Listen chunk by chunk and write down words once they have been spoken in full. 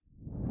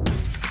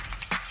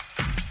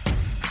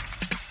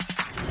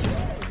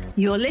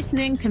You're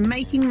listening to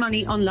Making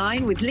Money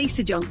Online with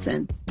Lisa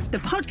Johnson, the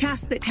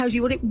podcast that tells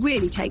you what it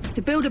really takes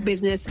to build a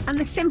business and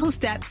the simple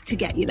steps to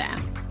get you there.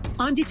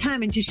 I'm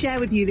determined to share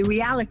with you the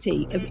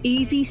reality of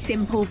easy,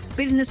 simple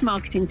business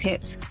marketing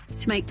tips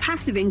to make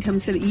passive income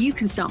so that you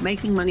can start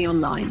making money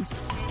online.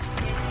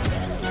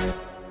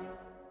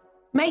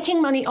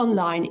 Making Money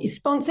Online is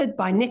sponsored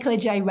by Nicola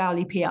J.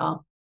 Rowley PR,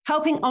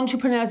 helping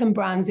entrepreneurs and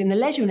brands in the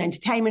leisure and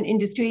entertainment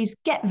industries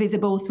get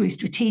visible through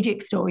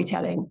strategic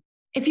storytelling.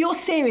 If you're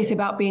serious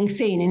about being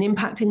seen and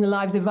impacting the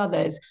lives of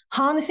others,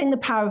 harnessing the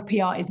power of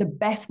PR is the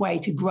best way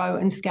to grow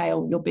and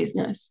scale your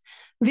business.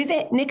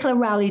 Visit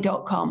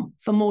nicolaRowley.com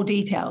for more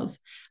details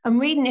and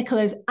read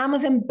Nicola's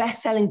Amazon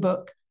best-selling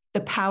book,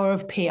 The Power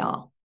of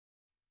PR.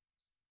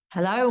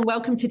 Hello and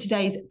welcome to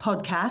today's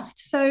podcast.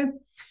 So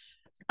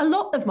a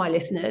lot of my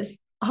listeners,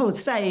 I would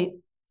say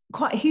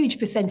quite a huge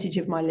percentage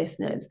of my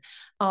listeners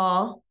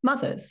are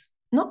mothers.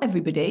 Not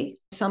everybody.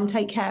 Some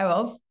take care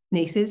of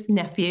nieces,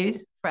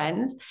 nephews,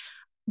 friends.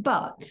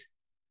 But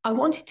I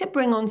wanted to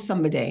bring on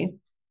somebody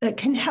that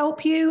can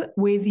help you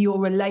with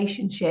your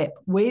relationship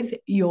with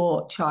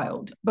your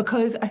child,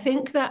 because I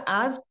think that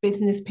as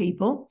business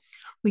people,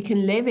 we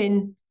can live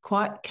in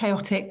quite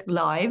chaotic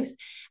lives,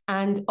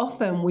 and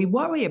often we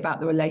worry about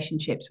the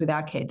relationships with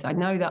our kids. I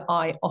know that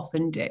I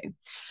often do.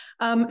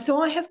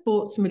 So I have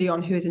brought somebody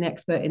on who is an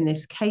expert in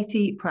this,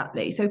 Katie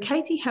Prattley. So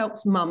Katie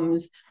helps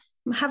mums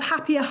have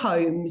happier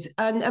homes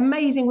and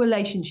amazing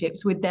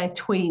relationships with their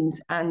tweens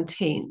and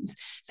teens.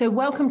 So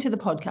welcome to the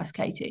podcast,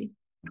 Katie.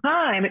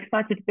 Hi, I'm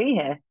excited to be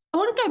here. I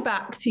want to go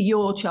back to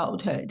your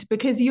childhood,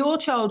 because your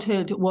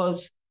childhood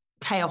was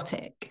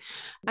chaotic,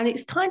 and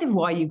it's kind of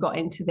why you got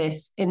into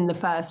this in the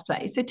first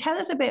place. So tell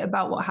us a bit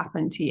about what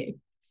happened to you.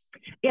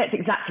 Yeah, it's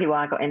exactly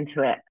why I got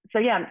into it. So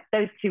yeah,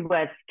 those two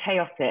words,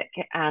 chaotic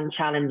and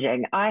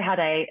challenging. I had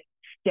a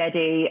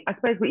steady, I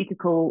suppose what you could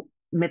call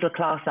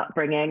middle-class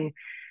upbringing,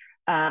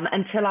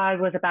 until I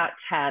was about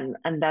 10.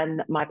 And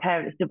then my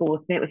parents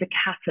divorced me. It was a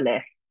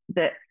catalyst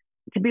that,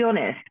 to be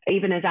honest,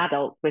 even as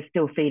adults, we're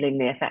still feeling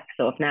the effects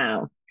of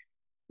now,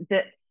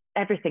 that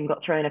everything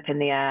got thrown up in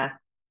the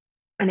air.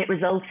 And it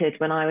resulted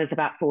when I was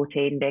about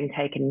 14 being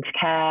taken into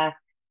care.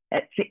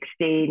 At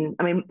 16,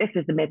 I mean, this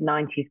was the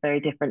mid-90s, very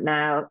different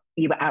now.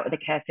 You were out of the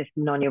care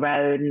system on your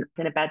own,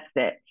 in a bed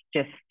sit,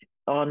 just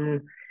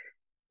on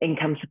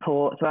income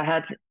support. So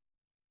I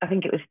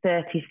think it was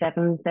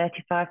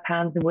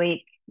 £35 a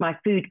week. My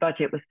food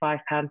budget was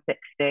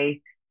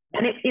 £5.60.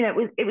 And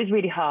it was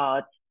really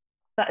hard.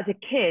 But as a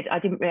kid, I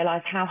didn't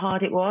realise how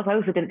hard it was. I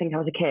also didn't think I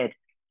was a kid.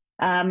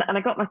 And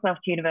I got myself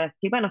to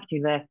university, went off to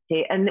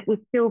university, and it was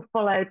still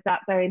followed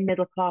that very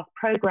middle-class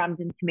programmed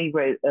into me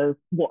route of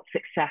what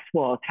success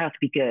was, how to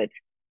be good.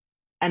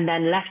 And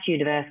then left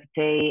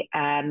university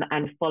and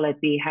followed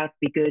the how to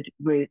be good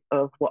route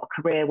of what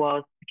a career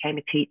was, became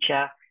a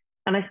teacher.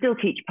 And I still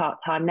teach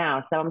part-time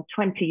now. So I'm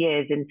 20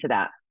 years into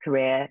that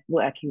career,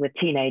 working with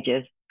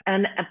teenagers.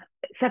 And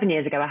 7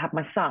 years ago, I had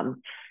my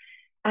son.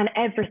 And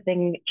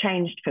everything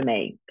changed for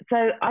me.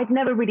 So I'd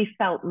never really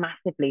felt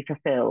massively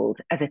fulfilled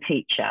as a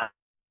teacher,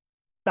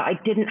 but I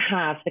didn't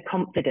have the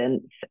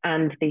confidence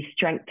and the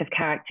strength of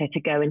character to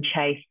go and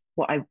chase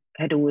what I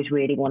had always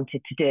really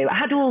wanted to do. I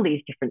had all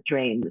these different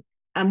dreams.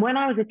 And when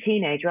I was a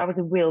teenager, I was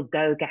a real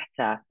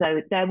go-getter.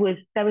 So there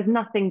was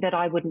nothing that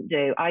I wouldn't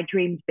do. I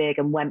dreamed big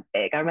and went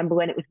big. I remember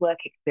when it was work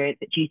experience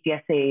at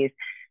GCSEs,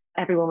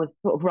 everyone was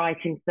sort of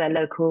writing to their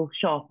local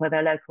shop or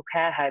their local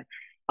care home.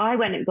 I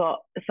went and got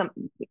some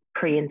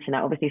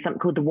pre-internet, obviously, something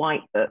called the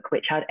White Book,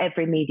 which had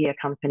every media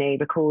company,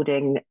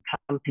 recording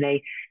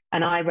company.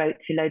 And I wrote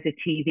to loads of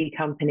TV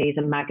companies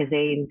and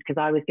magazines, because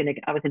I was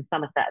in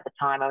Somerset at the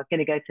time. I was going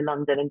to go to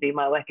London and do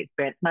my work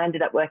experience. And I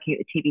ended up working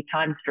at the TV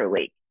Times for a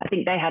week. I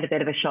think they had a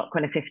bit of a shock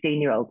when a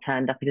 15-year-old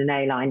turned up in an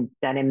A-line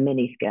denim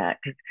miniskirt,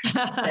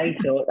 because they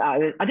thought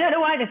I don't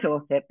know why they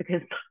thought it,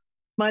 because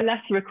my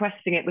letter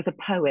requesting it was a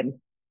poem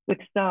with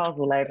stars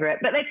all over it.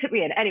 But they took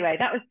me in. Anyway,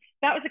 that was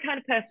the kind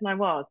of person I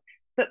was.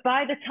 But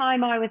by the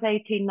time I was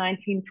 18,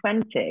 19,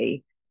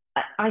 20,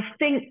 I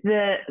think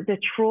the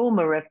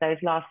trauma of those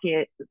last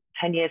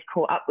 10 years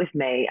caught up with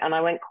me, and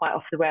I went quite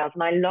off the rails,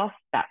 and I lost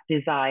that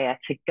desire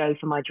to go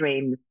for my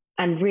dreams.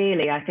 And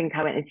really, I think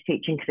I went into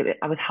teaching because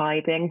I was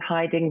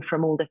hiding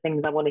from all the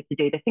things I wanted to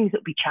do, the things that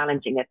would be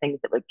challenging, the things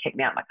that would kick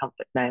me out of my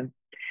comfort zone.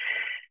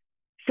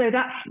 So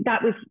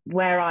that was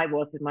where I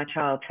was with my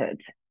childhood.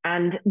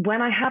 And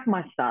when I had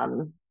my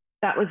son,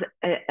 that was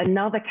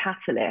another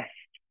catalyst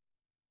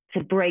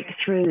to break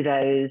through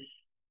those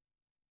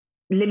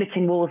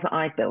limiting walls that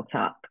I'd built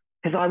up,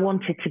 because I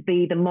wanted to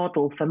be the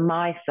model for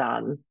my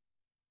son,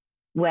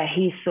 where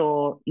he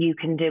saw you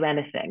can do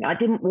anything. I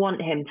didn't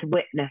want him to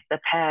witness a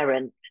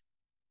parent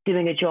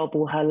doing a job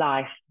all her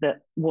life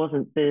that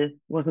wasn't the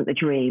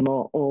dream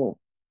or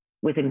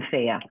was in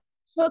fear.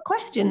 So a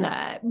question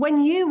there,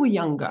 when you were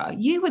younger,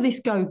 you were this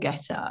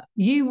go-getter.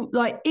 You,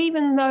 like,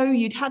 even though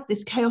you'd had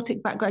this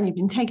chaotic background, you'd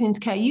been taken into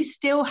care, you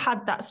still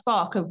had that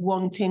spark of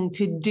wanting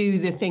to do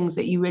the things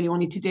that you really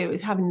wanted to do,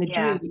 is having the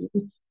dream.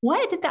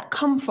 Where did that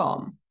come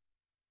from?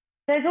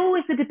 there's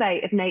always the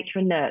debate of nature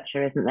and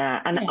nurture, isn't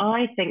there? And Yeah.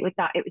 I think with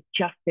that, it was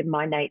just in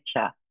my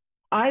nature.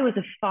 I was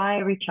a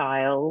fiery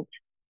child.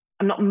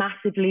 I'm not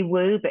massively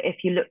woo, but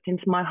if you looked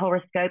into my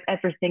horoscope,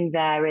 everything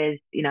there is,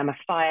 I'm a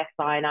fire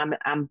sign, I'm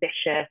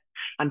ambitious,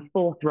 I'm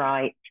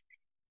forthright.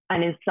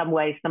 And in some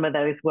ways, some of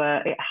those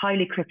were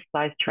highly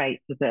criticized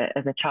traits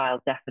as a child,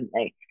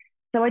 definitely.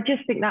 So I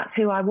just think that's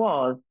who I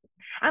was.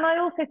 And I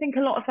also think a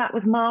lot of that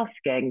was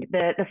masking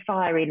the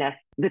fieriness,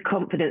 the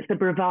confidence, the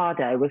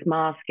bravado was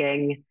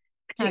masking,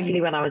 particularly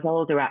when I was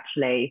older,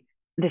 actually,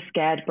 the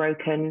scared,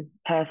 broken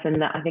person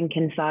that I think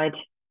inside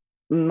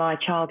my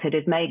childhood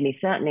has made me,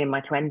 certainly in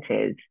my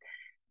 20s.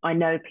 I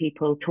know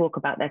people talk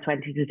about their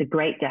 20s as a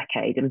great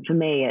decade. And for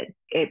me,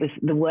 it was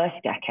the worst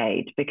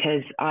decade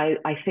because I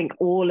think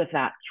all of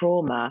that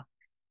trauma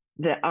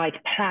that I'd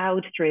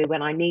plowed through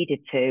when I needed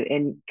to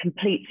in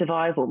complete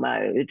survival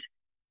mode,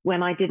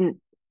 when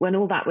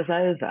all that was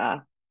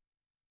over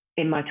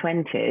in my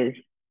 20s,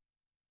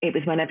 it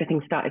was when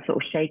everything started sort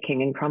of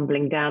shaking and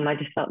crumbling down. I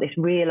just felt this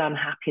real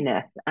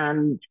unhappiness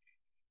and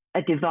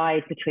a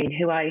divide between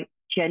who I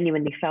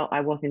genuinely felt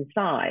I was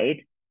inside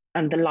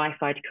and the life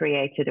I'd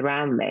created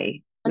around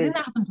me. I think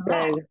that happens a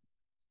lot.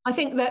 I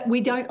think that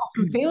we don't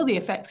often feel the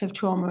effects of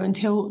trauma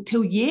until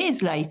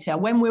years later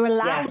when we're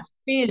allowed to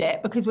feel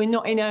it because we're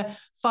not in a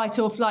fight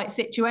or flight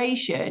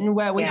situation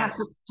where we have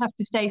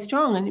to stay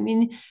strong. And I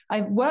mean,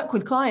 I work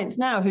with clients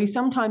now who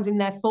sometimes in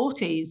their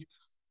 40s,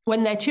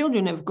 when their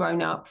children have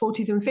grown up,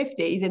 40s and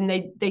 50s, and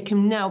they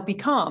can now be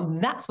calm,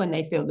 that's when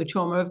they feel the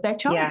trauma of their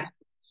childhood.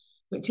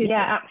 Which is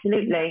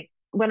absolutely.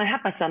 When I had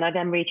my son, I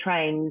then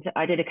retrained.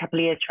 I did a couple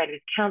of years training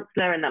as a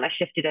counsellor, and then I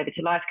shifted over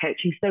to life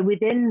coaching. So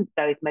within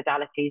those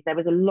modalities, there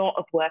was a lot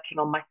of working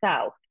on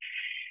myself.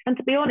 And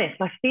to be honest,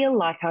 I feel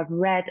like I've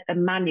read a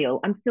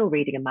manual. I'm still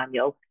reading a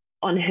manual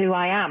on who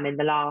I am in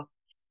the last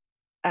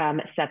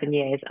 7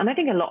 years. And I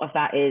think a lot of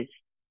that is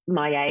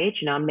my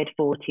age. I'm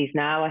mid-40s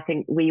now. I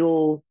think we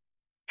all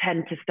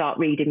tend to start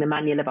reading the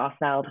manual of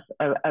ourselves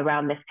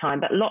around this time.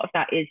 But a lot of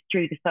that is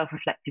through the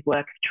self-reflective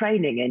work of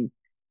training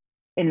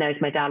in those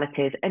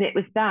modalities. And it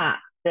was that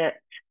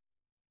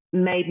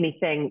made me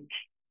think,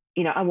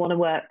 I want to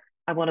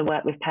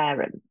work with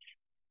parents,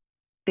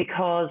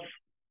 because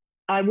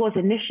I was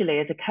initially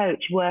as a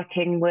coach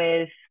working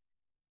with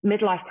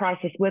midlife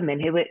crisis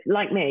women who were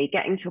like me,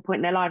 getting to a point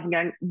in their life and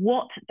going,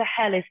 what the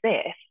hell is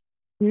this?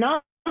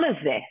 None of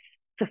this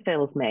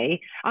fulfills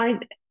me.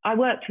 I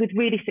worked with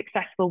really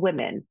successful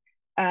women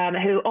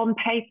who on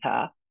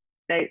paper,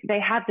 they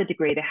had the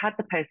degree, they had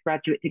the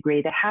postgraduate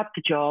degree, they had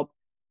the job.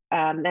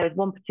 There was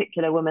one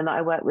particular woman that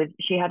I worked with.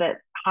 She had a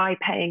high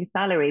paying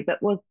salary,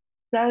 but was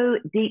so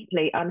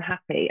deeply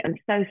unhappy and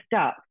so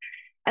stuck.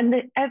 And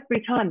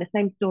every time the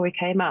same story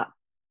came up,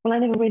 well, I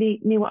never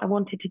really knew what I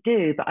wanted to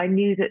do, but I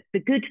knew that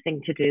the good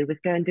thing to do was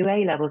go and do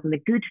A-levels, and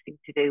the good thing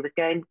to do was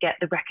go and get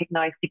the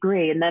recognized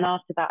degree. And then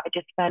after that, I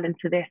just fell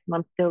into this and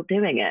I'm still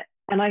doing it.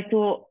 And I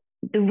thought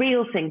the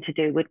real thing to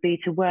do would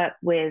be to work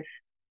with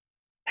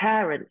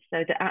parents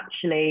so that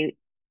actually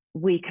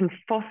we can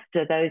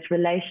foster those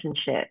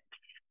relationships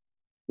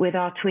with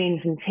our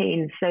tweens and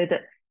teens so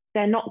that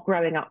they're not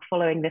growing up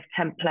following this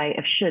template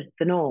of shoulds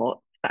and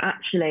oughts, but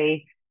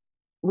actually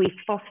we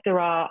foster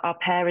our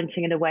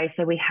parenting in a way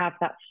so we have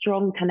that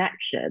strong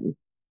connection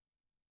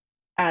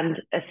and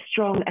a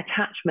strong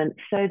attachment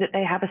so that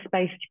they have a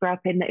space to grow up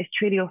in that is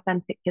truly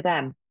authentic to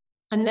them.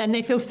 And then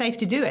they feel safe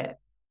to do it.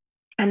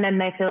 And then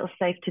they feel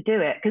safe to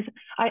do it. Because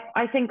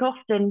I think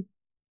often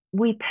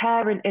we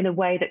parent in a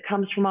way that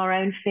comes from our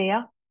own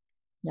fear,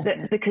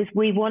 because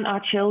we want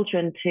our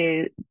children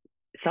to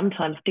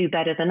sometimes do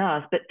better than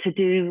us, but to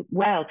do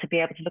well, to be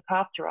able to look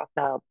after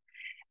ourselves.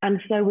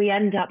 And so we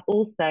end up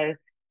also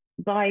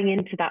buying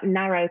into that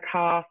narrow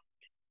cast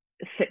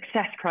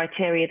success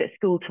criteria that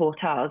school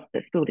taught us,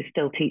 that school is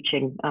still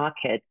teaching our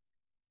kids.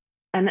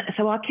 And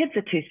so our kids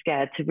are too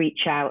scared to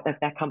reach out of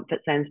their comfort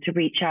zones, to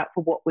reach out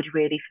for what would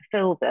really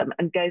fulfill them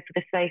and go for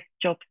the safe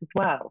jobs as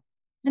well.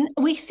 And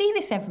we see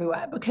this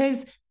everywhere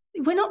because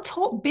we're not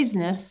taught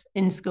business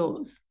in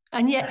schools.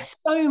 And yet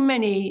so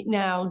many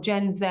now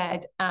Gen Z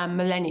and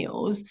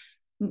millennials,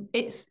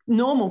 it's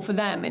normal for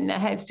them in their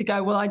heads to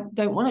go, well, I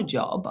don't want a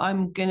job.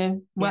 I'm going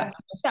to work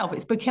for myself.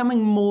 It's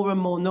becoming more and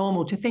more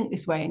normal to think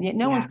this way. And yet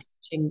no one's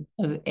teaching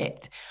us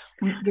it.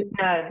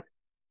 No.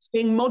 It's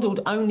being modeled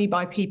only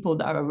by people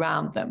that are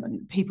around them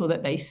and people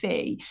that they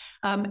see.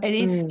 It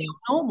is still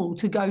normal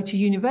to go to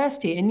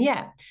university. And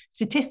yet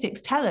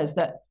statistics tell us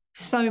that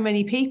so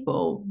many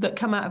people that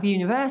come out of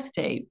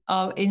university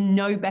are in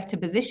no better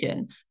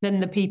position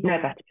than the people.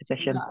 No better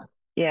position.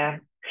 Yeah.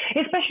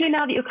 Especially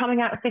now that you're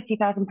coming out of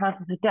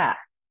 £50,000 of debt.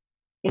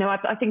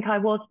 I think I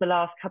was the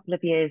last couple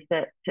of years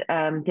that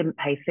didn't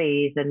pay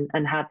fees and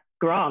had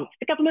grants.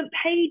 The government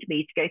paid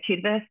me to go to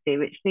university,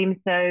 which seems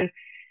so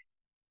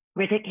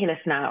ridiculous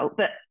now.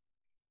 But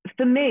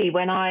for me,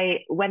 when I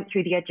went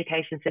through the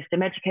education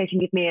system,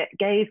 education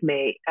gave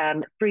me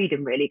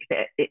freedom, really,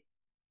 because it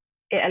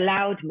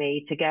allowed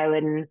me to go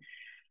and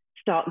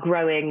start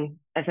growing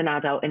as an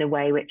adult in a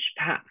way which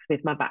perhaps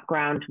with my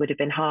background would have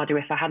been harder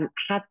if I hadn't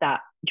had that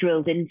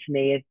drilled into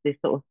me as this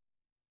sort of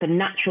the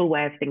natural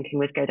way of thinking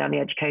was go down the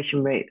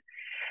education route.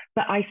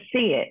 But I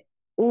see it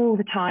all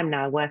the time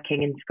now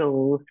working in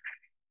schools,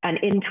 and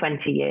in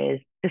 20 years,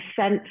 the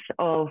sense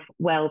of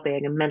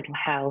well-being and mental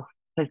health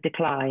has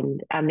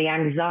declined, and the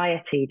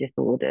anxiety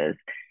disorders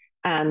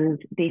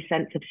and the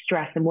sense of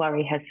stress and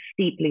worry has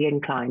steeply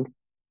inclined,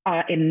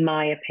 in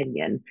my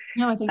opinion.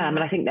 No, I think and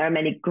I think there are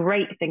many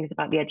great things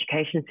about the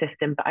education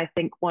system, but I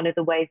think one of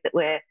the ways that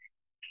we're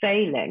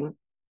failing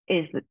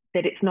is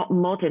that it's not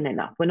modern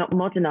enough. We're not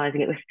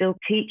modernizing it. We're still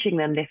teaching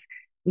them this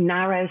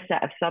narrow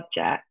set of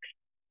subjects,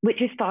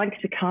 which is fine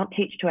because we can't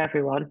teach to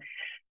everyone.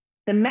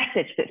 The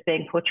message that's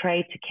being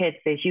portrayed to kids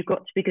is you've got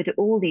to be good at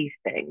all these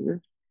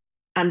things,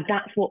 and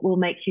that's what will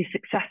make you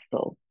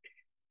successful.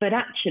 But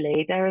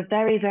actually, there are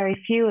very,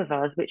 very few of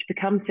us which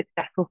become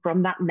successful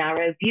from that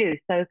narrow view.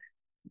 So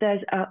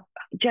there's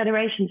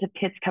generations of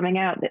kids coming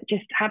out that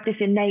just have this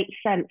innate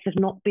sense of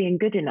not being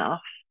good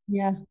enough,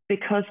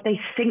 because they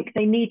think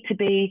they need to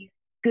be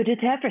good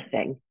at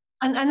everything.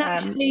 And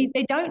actually,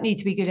 they don't need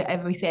to be good at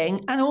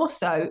everything. And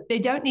also, they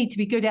don't need to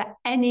be good at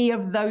any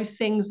of those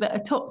things that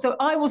are taught. So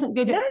I wasn't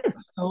good at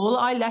school.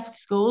 I left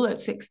school at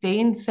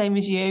 16, same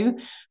as you.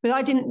 But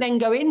I didn't then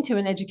go into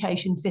an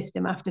education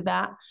system after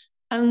that.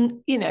 And,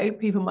 you know,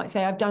 people might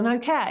say I've done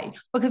okay,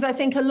 because I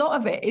think a lot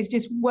of it is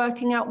just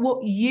working out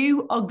what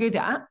you are good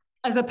at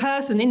as a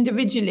person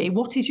individually.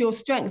 What is your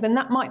strength? And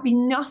that might be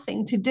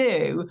nothing to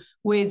do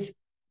with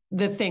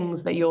the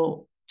things that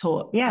you're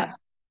taught.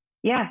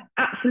 Yeah,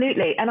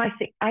 absolutely. And I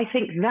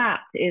think that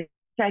is,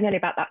 saying earlier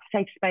about that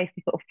safe space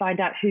to sort of find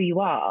out who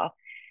you are,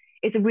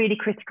 is a really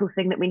critical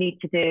thing that we need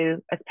to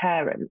do as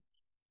parents.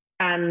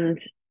 And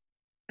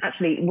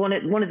actually, one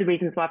of the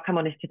reasons why I've come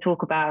on is to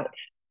talk about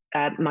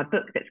my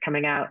book that's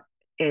coming out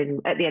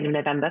at the end of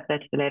November,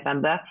 30th of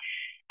November.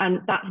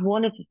 And that's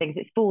one of the things,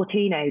 it's for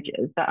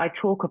teenagers, that I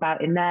talk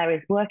about in there,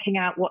 is working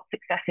out what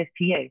success is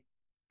to you.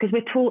 Because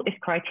we're taught this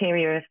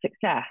criteria of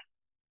success,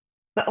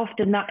 but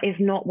often that is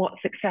not what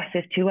success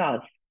is to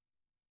us.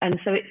 And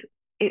so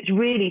it's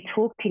really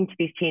talking to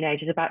these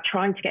teenagers about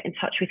trying to get in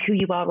touch with who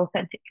you are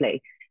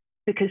authentically,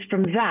 because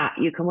from that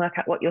you can work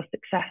out what your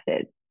success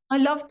is. I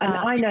love that. And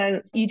I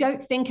know you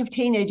don't think of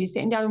teenagers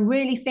sitting down and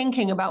really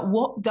thinking about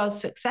what does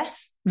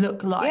success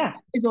look like,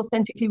 is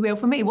authentically real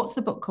for me. What's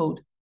the book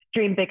called?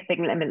 Dream Big,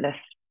 Think Limitless.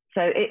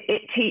 So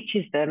it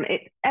teaches them,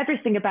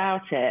 everything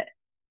about it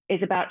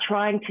is about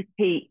trying to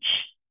teach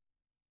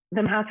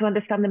them how to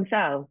understand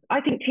themselves.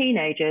 I think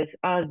teenagers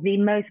are the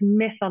most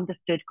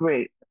misunderstood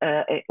group,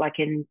 like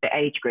in the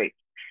age group,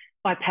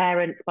 by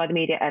parents, by the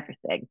media,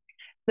 everything.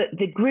 But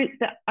the group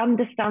that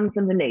understands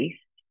them the least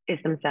is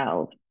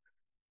themselves,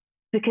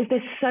 because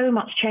there's so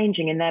much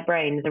changing in their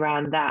brains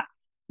around that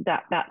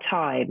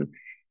time,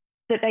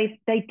 that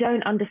they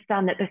don't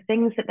understand that the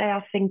things that they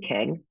are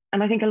thinking,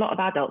 and I think a lot of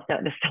adults don't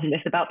understand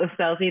this about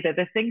themselves either,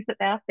 the things that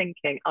they are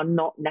thinking are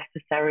not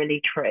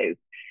necessarily true.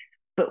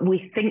 But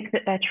we think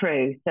that they're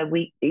true. So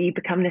you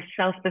become this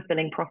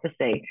self-fulfilling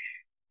prophecy.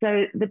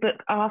 So the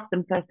book asks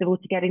them, first of all,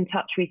 to get in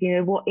touch with,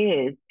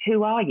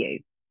 who are you?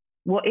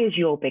 What is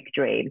your big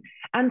dream?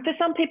 And for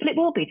some people, it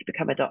will be to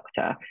become a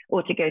doctor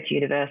or to go to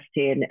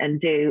university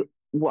and do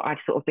what I've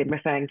sort of been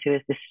referring to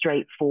as the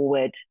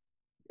straightforward,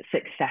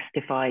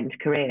 success-defined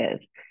careers.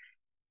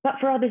 But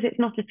for others, it's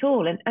not at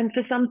all. And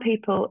for some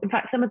people, in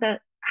fact, some of the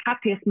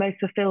happiest, most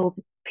fulfilled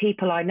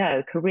people I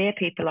know, career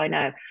people I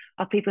know,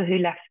 are people who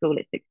left school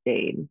at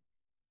 16.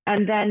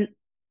 And then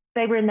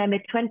they were in their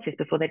mid-20s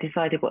before they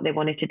decided what they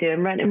wanted to do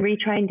and went and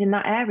retrained in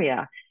that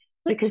area,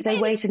 because they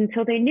waited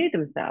until they knew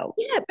themselves.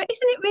 Yeah, but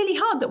isn't it really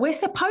hard that we're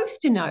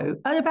supposed to know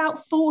at about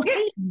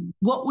 14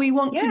 what we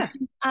want to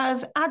do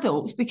as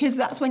adults? Because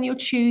that's when you're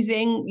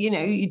choosing,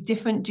 your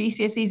different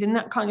GCSEs and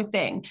that kind of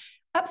thing.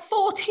 At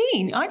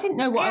 14, I didn't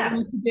know what I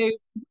wanted to do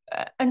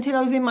until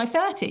I was in my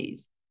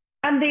 30s.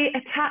 And the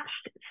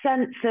attached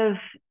sense of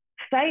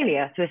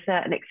failure to a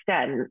certain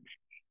extent,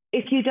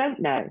 if you don't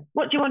know,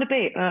 what do you want to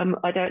be?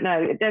 I don't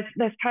know.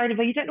 There's kind of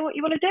you don't know what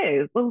you want to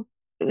do. Well,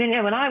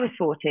 when I was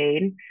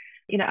 14,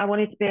 I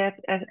wanted to be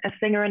a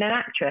singer and an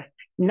actress.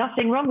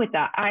 Nothing wrong with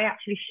that. I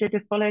actually should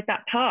have followed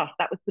that path.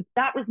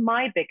 That was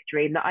my big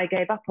dream that I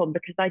gave up on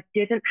because I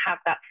didn't have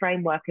that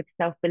framework of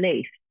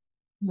self-belief.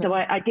 Yeah. So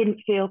I didn't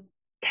feel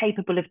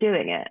capable of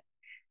doing it.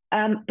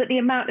 But the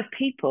amount of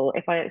people,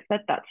 if I had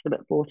said that to them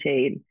at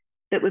 14,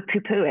 that would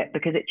poo-poo it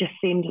because it just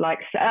seemed like,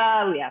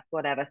 oh yeah,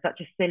 whatever, such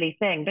a silly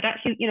thing. But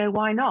actually,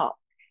 why not?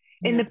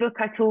 In the book,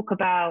 I talk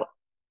about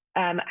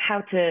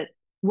how to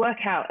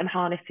work out and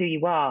harness who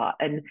you are.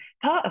 And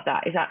part of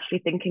that is actually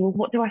thinking, well,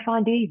 what do I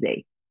find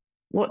easy?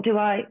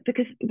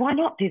 Because why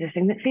not do the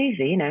thing that's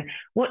easy?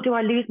 What do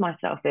I lose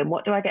myself in?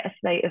 What do I get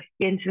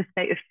into a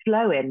state of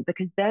flow in?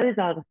 Because those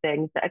are the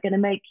things that are going to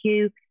make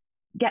you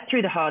get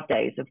through the hard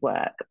days of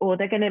work, or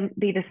they're going to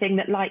be the thing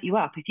that light you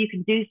up. If you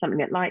can do something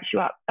that lights you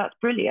up, that's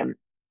brilliant.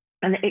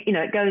 And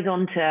it goes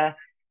on to,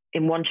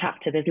 in one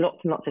chapter, there's lots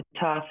and lots of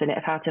tasks in it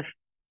of how to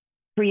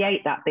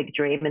create that big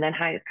dream and then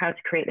how to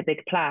create the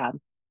big plan.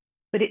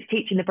 but it's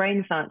teaching the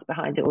brain science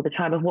behind it all the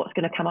time of what's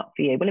going to come up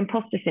for you. Well,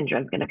 imposter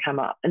syndrome is going to come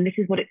up, and this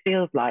is what it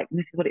feels like, and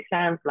this is what it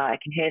sounds like,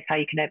 and here's how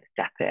you can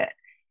overstep it.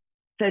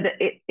 So that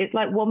it's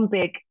like one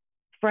big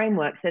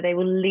framework. So they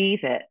will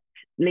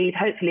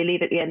hopefully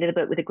leave at the end of the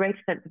book with a greater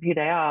sense of who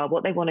they are,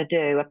 what they want to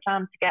do, a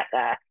plan to get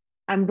there,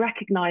 and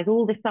recognize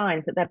all the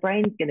signs that their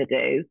brain's going to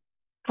do,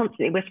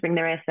 constantly whispering in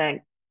their ear saying,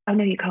 oh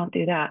no, you can't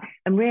do that,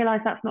 and realize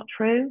that's not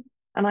true,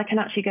 and I can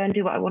actually go and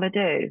do what I want to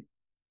do.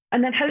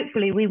 And then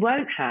hopefully we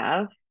won't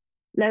have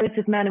loads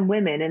of men and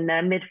women in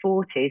their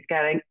mid-40s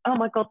going, oh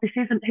my God, this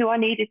isn't who I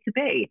needed to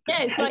be.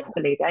 Yeah, it's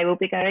hopefully they will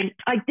be going,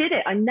 I did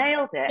it, I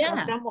nailed it, yeah, and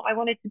I've done what I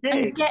wanted to do.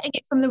 And getting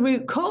it from the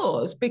root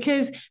cause,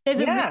 because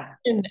there's a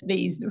reason that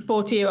these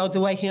 40-year-olds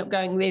are waking up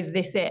going, is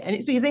this it? And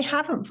it's because they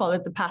haven't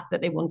followed the path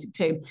that they wanted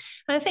to. And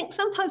I think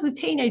sometimes with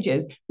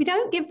teenagers, we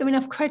don't give them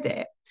enough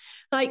credit.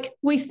 Like,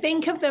 we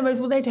think of them as,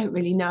 well, they don't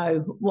really know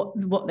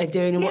what they're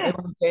doing and what they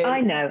want to do.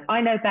 I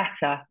know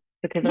better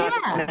because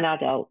I'm an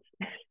adult.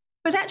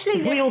 But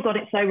actually, we all got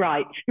it so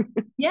right.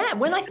 Yeah,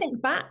 when I think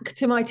back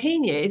to my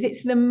teen years,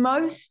 it's the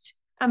most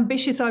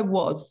ambitious I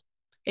was.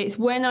 It's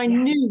when I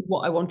knew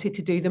what I wanted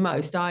to do the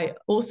most. I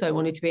also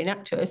wanted to be an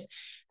actress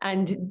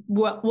and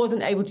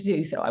wasn't able to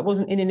do so. I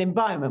wasn't in an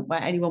environment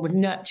where anyone would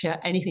nurture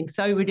anything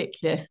so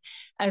ridiculous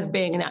as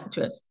being an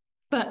actress.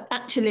 But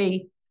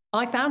actually,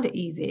 I found it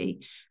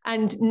easy.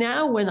 And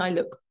now when I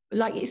look,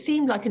 like, it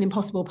seemed like an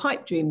impossible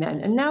pipe dream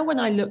then. And now when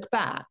I look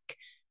back,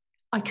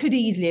 I could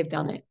easily have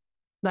done it.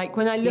 Like,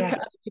 when I look at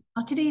it,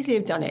 I could easily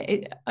have done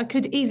it. I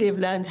could easily have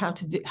learned how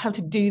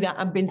to do that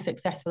and been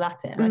successful at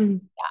it. And I see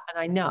that, and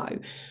I know.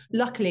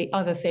 Luckily,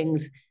 other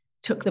things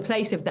took the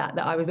place of that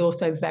I was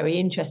also very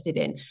interested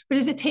in. But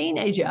as a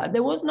teenager,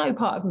 there was no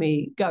part of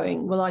me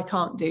going, well, I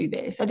can't do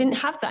this. I didn't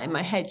have that in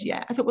my head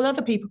yet. I thought, well,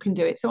 other people can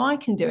do it, so I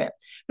can do it.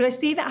 But I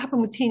see that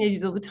happen with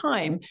teenagers all the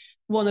time.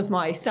 One of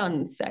my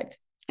sons said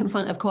in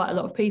front of quite a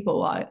lot of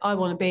people, I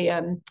want to be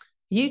a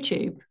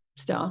YouTube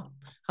star.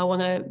 I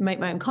want to make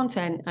my own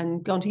content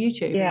and go onto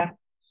YouTube. Yeah.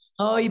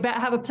 Oh, you better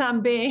have a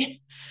plan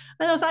B.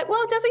 And I was like,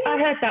 well, does he? I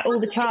heard that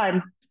all the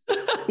time.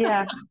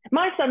 Yeah.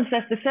 My son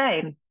says the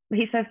same.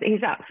 He says that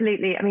he's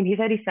absolutely, I mean, he's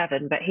only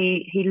 7, but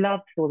he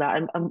loves all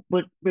that and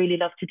would really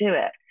love to do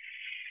it.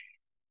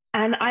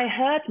 And I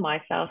heard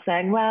myself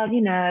saying, well,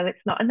 you know,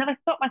 it's not. And then I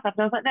stopped myself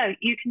and I was like, no,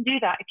 you can do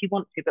that if you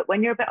want to, but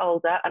when you're a bit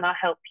older, and I'll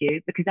help you,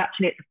 because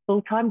actually it's a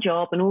full-time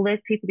job, and all those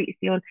people that you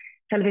see on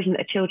television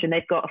that are children,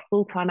 they've got a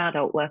full-time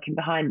adult working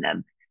behind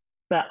them.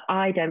 But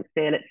I don't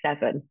feel at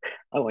 7,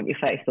 I want your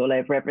face all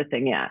over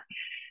everything yet.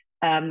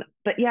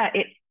 But yeah,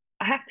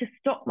 I have to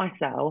stop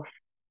myself,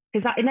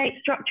 because that innate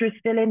structure is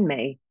still in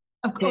me.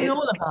 Of course, in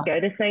all of us. Go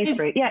the safe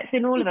route. Yeah, it's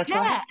in all of us. So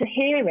I have to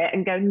hear it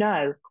and go,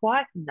 no,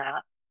 quieten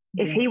that.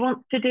 If he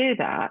wants to do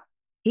that,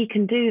 he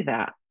can do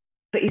that.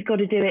 But he's got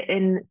to do it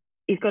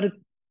he's got to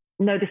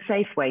know the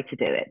safe way to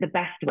do it, the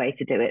best way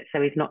to do it,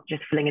 so he's not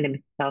just flinging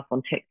himself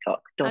on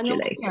TikTok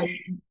dodgily. And also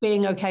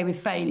being okay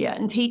with failure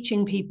and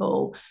teaching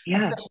people,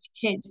 especially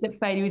kids, that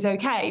failure is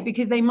okay,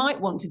 because they might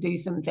want to do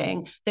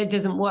something that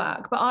doesn't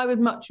work. But I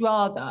would much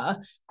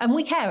rather, and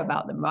we care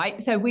about them,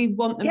 right? So we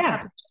want them to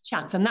have this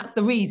chance. And that's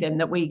the reason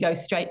that we go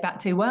straight back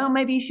to, well,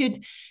 maybe you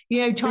should,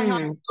 try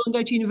hard and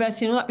go to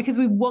university and all that, because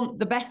we want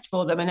the best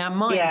for them. And our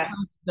mind tells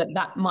us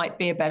that might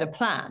be a better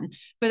plan.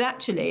 But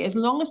actually, as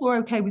long as we're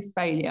okay with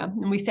failure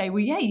and we say, well,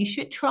 yeah, you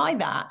should try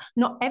that.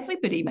 Not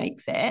everybody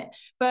makes it,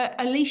 but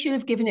at least you'll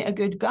have given it a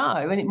good go,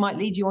 and it might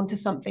lead you on to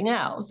something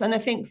else. And I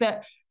think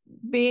that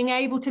being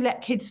able to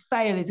let kids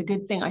fail is a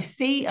good thing. I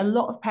see a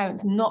lot of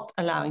parents not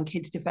allowing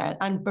kids to fail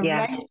and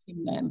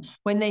berating them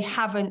when they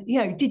haven't,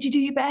 did you do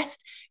your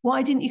best?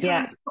 Why didn't you come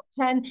in the top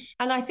 10?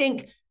 And I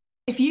think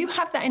if you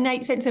have that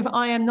innate sense of,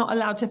 I am not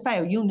allowed to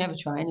fail, you'll never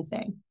try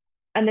anything.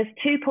 And there's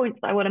 2 points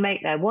that I want to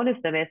make there. One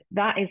of them is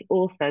that is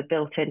also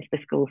built into the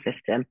school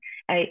system,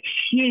 a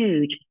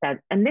huge sense,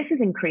 and this has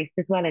increased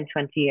as well in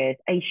 20 years,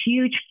 a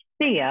huge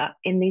fear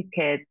in these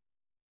kids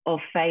of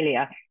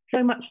failure.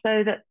 So much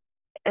so that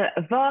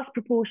a vast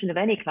proportion of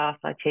any class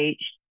I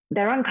teach,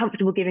 they're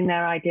uncomfortable giving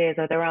their ideas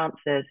or their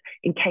answers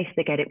in case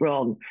they get it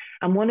wrong.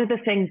 And one of the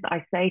things that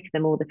I say to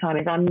them all the time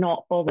is, I'm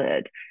not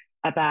bothered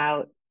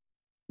about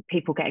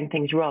people getting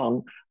things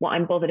wrong. What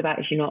I'm bothered about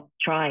is you're not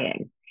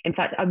trying. In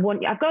fact, I've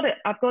got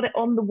it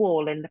on the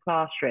wall in the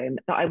classroom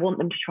that I want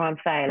them to try and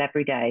fail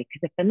every day,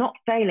 because if they're not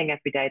failing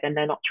every day, then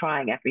they're not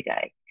trying every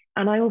day.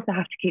 And I also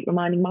have to keep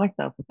reminding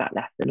myself of that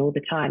lesson all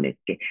the time.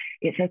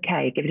 It's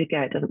okay, give it a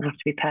go. It doesn't have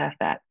to be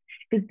perfect.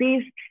 Because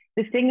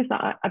the things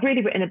that I've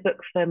really written a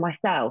book for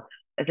myself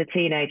as a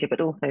teenager,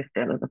 but also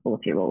still as a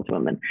 40-year-old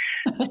woman,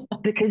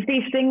 because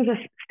these things are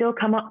still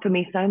come up for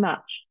me so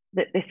much,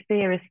 that this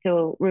fear is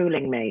still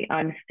ruling me.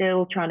 I'm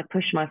still trying to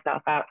push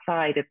myself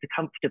outside of the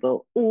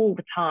comfortable all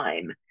the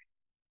time,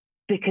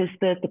 because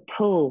the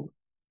pull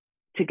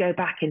to go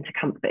back into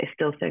comfort is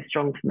still so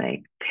strong for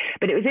me.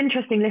 But it was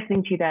interesting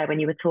listening to you there when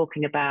you were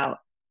talking about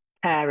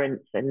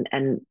parents and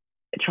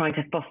trying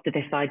to foster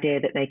this idea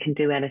that they can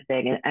do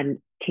anything and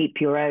keep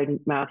your own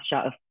mouth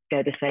shut, of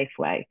go the safe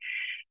way.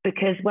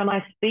 Because when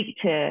I speak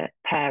to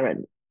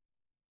parents,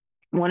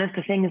 one of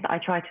the things that I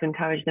try to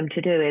encourage them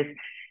to do is,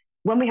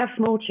 when we have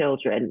small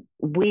children,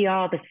 we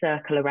are the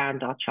circle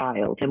around our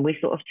child, and we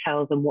sort of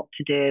tell them what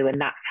to do,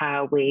 and that's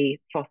how we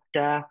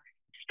foster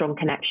strong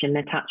connection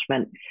and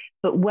attachment.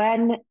 But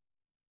when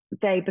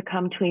they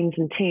become tweens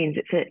and teens,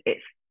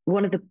 it's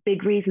one of the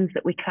big reasons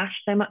that we clash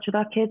so much with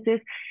our kids is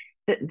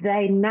that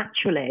they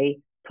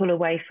naturally pull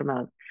away from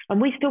us.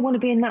 And we still want to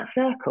be in that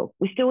circle.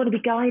 We still want to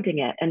be guiding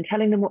it and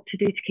telling them what to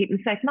do to keep them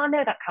safe. And I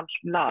know that comes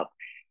from love,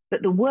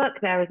 but the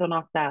work there is on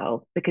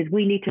ourselves, because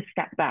we need to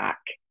step back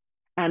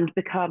and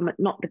become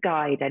not the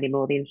guide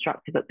anymore, the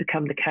instructor, but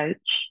become the coach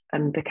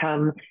and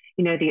become,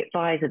 the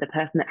advisor, the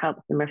person that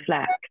helps them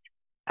reflect.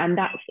 And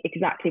that's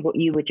exactly what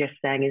you were just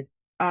saying, is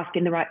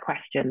asking the right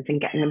questions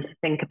and getting them to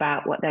think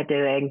about what they're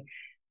doing,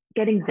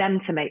 getting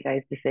them to make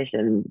those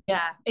decisions.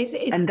 Yeah.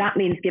 And that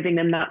means giving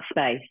them that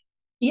space.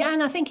 Yeah,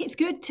 and I think it's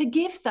good to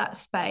give that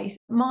space.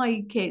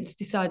 My kids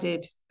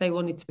decided they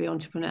wanted to be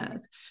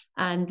entrepreneurs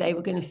and they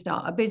were going to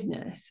start a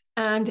business.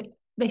 And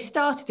they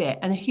started it,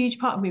 and a huge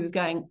part of me was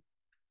going,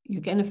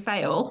 you're going to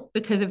fail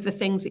because of the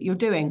things that you're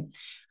doing.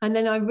 And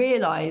then I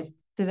realized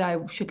that I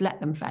should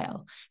let them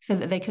fail so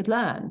that they could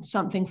learn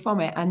something from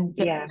it, and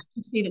that they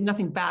could see that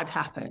nothing bad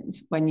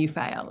happens when you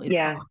fail.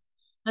 Fine.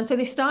 And so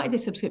they started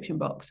this subscription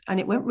box, and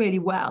it went really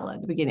well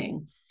at the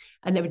beginning.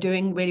 And they were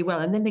doing really well.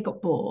 And then they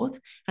got bored,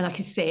 and I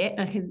could see it.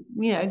 And I could,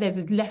 there's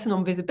a lesson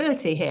on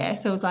visibility here.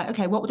 So I was like,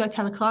 okay, what would I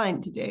tell a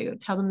client to do?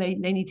 Tell them they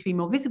need to be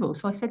more visible.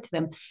 So I said to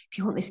them, if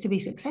you want this to be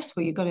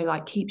successful, you've got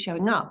to keep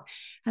showing up.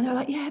 And they were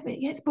like, yeah, but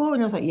it's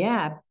boring. I was like,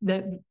 yeah,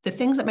 the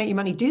things that make you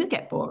money do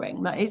get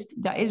boring. That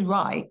is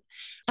right.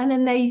 And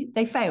then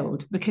they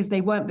failed because they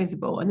weren't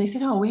visible. And they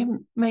said, oh, we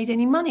haven't made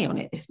any money on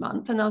it this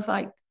month. And I was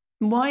like,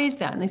 why is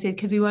that? And they said,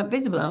 because we weren't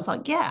visible. And I was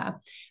like, yeah.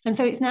 And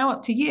so it's now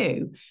up to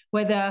you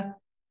whether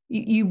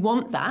you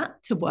want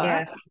that to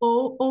work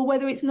or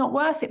whether it's not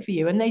worth it for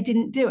you. And they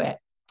didn't do it.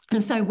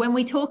 And so when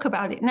we talk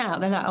about it now,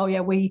 they're like, oh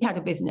yeah, we had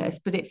a business,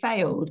 but it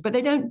failed. But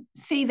they don't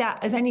see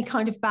that as any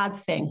kind of bad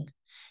thing.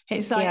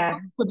 It's like,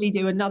 we'll probably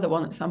do another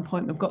one at some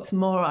point. We've got some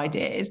more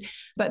ideas,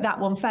 but that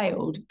one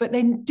failed. But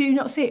they do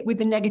not see it with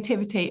the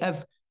negativity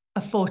of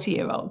a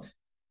 40-year-old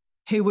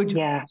who would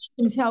beat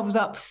themselves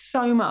up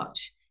so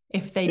much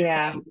if they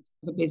failed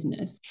the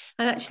business.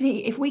 And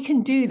actually, if we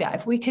can do that,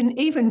 if we can,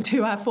 even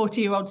to our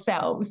 40-year-old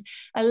selves,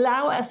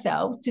 allow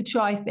ourselves to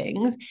try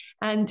things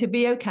and to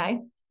be okay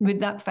with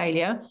that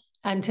failure,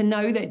 and to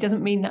know that it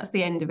doesn't mean that's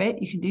the end of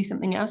it, you can do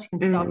something else, you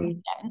can start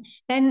again,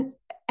 then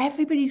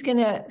everybody's going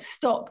to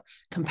stop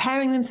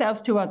comparing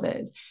themselves to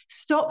others,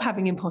 stop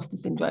having imposter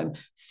syndrome,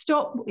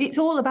 it's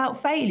all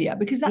about failure,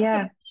 because that's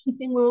the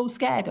thing we're all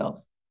scared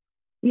of.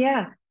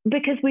 Yeah.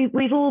 Because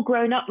we've all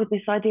grown up with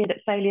this idea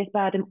that failure is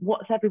bad and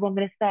what's everyone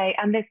going to say,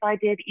 and this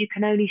idea that you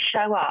can only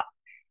show up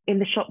in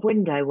the shop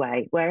window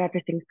way where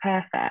everything's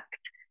perfect.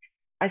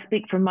 I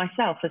speak from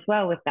myself as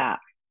well with that.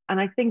 And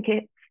I think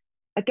it's,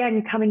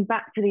 again, coming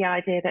back to the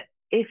idea that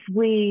if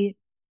we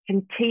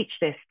can teach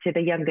this to the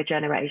younger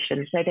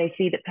generation, so they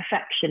see that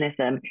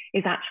perfectionism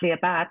is actually a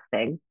bad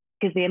thing,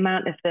 because the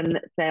amount of them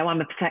that say, oh, I'm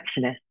a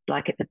perfectionist,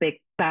 like it's a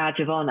big badge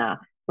of honor,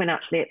 when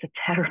actually it's a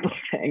terrible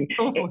thing.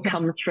 It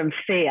comes from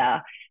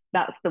fear.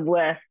 That's the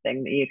worst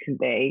thing that you can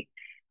be.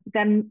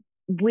 Then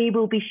we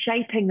will be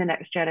shaping the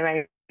next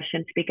generation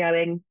to be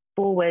going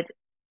forward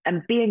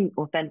and being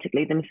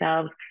authentically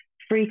themselves,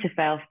 free to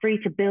fail, free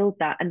to build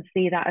that and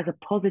see that as a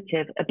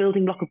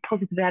building block of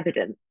positive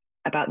evidence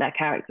about their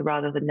character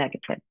rather than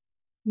negative.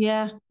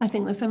 Yeah, I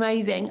think that's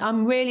amazing.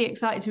 I'm really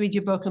excited to read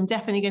your book. I'm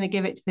definitely going to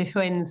give it to the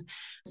twins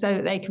so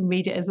that they can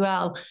read it as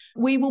well.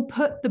 We will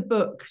put the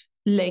book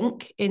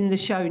link in the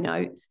show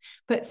notes,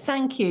 but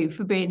thank you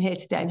for being here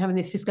today and having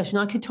this discussion.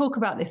 I could talk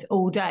about this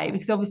all day,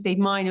 because obviously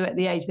mine are at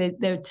the age,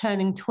 they're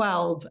turning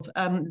 12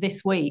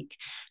 this week,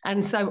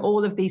 and so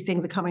all of these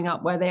things are coming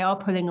up where they are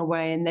pulling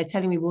away and they're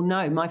telling me, well,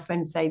 no, my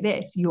friends say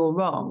this, you're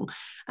wrong.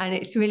 And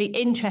it's really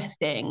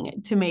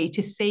interesting to me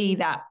to see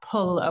that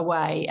pull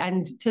away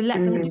and to let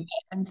them do it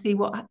and see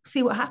what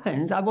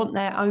happens. I want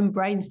their own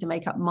brains to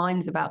make up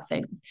minds about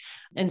things,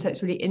 and so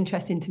it's really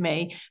interesting to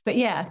me. But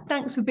yeah,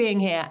 thanks for being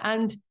here,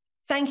 and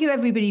thank you,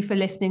 everybody, for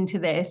listening to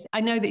this.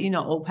 I know that you're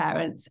not all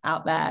parents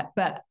out there,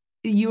 but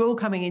you're all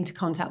coming into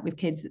contact with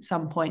kids at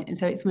some point. And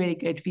so it's really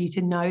good for you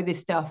to know this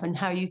stuff and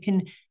how you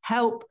can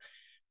help,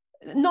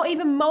 not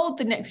even mold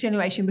the next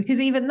generation, because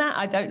even that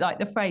I don't like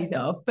the phrase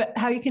of, but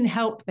how you can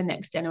help the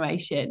next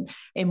generation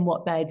in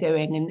what they're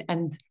doing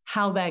and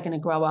how they're going to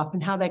grow up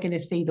and how they're going to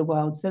see the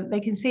world, so that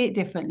they can see it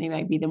differently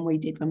maybe than we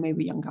did when we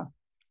were younger.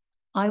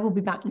 I will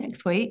be back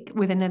next week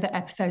with another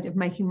episode of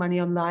Making Money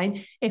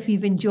Online. If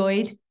you've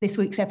enjoyed this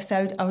week's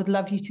episode, I would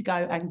love you to go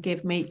and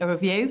give me a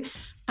review,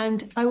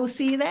 and I will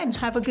see you then.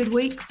 Have a good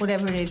week,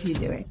 whatever it is you're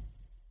doing.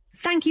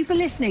 Thank you for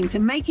listening to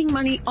Making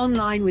Money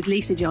Online with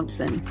Lisa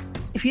Johnson.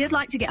 If you'd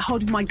like to get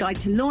hold of my guide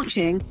to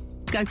launching,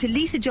 go to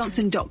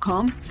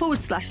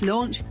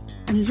lisajohnson.com/launch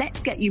and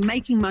let's get you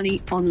making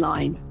money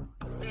online.